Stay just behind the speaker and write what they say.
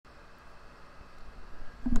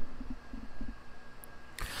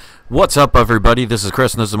What's up, everybody? This is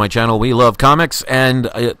Chris, and this is my channel, We Love Comics, and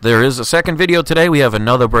there is a second video today. We have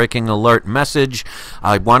another breaking alert message.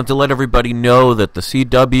 I wanted to let everybody know that the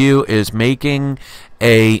CW is making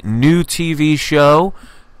a new TV show,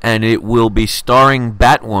 and it will be starring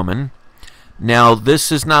Batwoman. Now, this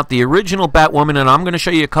is not the original Batwoman, and I'm going to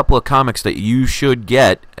show you a couple of comics that you should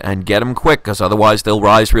get, and get them quick, because otherwise they'll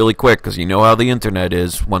rise really quick, because you know how the internet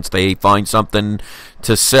is. Once they find something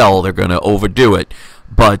to sell, they're going to overdo it.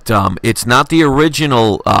 But it's not the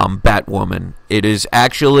original Batwoman. It is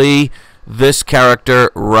actually this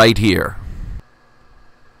character right here.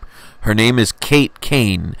 Her name is Kate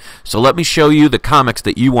Kane. So let me show you the comics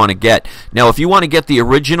that you want to get. Now, if you want to get the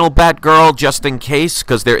original Batgirl, just in case,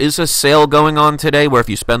 because there is a sale going on today where if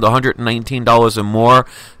you spend $119 or more,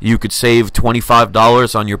 you could save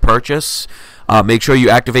 $25 on your purchase. Make sure you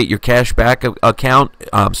activate your cashback account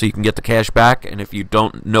so you can get the cash back. And if you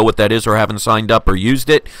don't know what that is or haven't signed up or used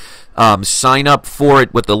it, sign up for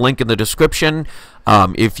it with the link in the description.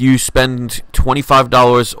 If you spend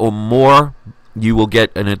 $25 or more, you will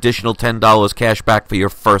get an additional $10 cash back for your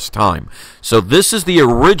first time. So this is the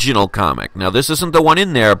original comic. Now, this isn't the one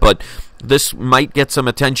in there, but this might get some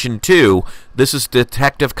attention too. This is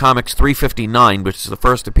Detective Comics 359, which is the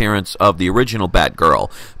first appearance of the original Batgirl.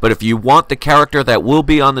 But if you want the character that will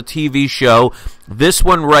be on the TV show, this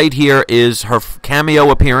one right here is her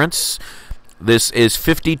cameo appearance. This is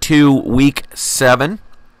 52 week 7.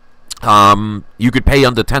 You could pay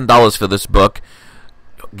under $10 for this book.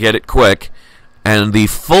 Get it quick. And the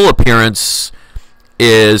full appearance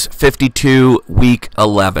is 52 week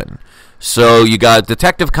 11. So you got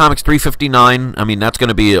Detective Comics 359. I mean, that's going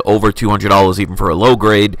to be over $200 even for a low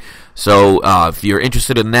grade. So if you're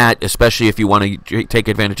interested in that, especially if you want to take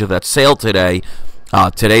advantage of that sale today,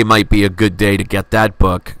 today might be a good day to get that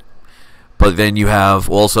book. But then you have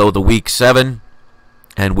also the week 7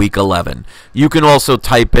 and week 11. You can also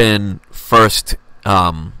type in first,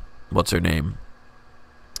 what's her name?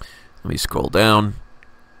 Let me scroll down.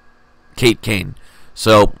 Kate Kane.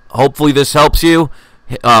 So hopefully this helps you.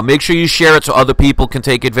 Make sure you share it so other people can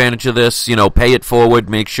take advantage of this. You know, pay it forward.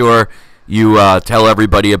 Make sure you tell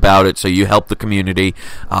everybody about it so you help the community.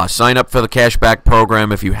 Sign up for the cashback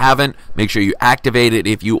program if you haven't. Make sure you activate it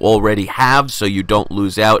if you already have so you don't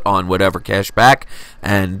lose out on whatever cashback.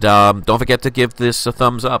 And don't forget to give this a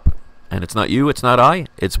thumbs up. And it's not you, it's not I.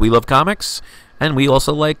 It's We Love Comics. And we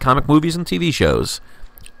also like comic movies and TV shows.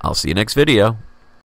 I'll see you next video.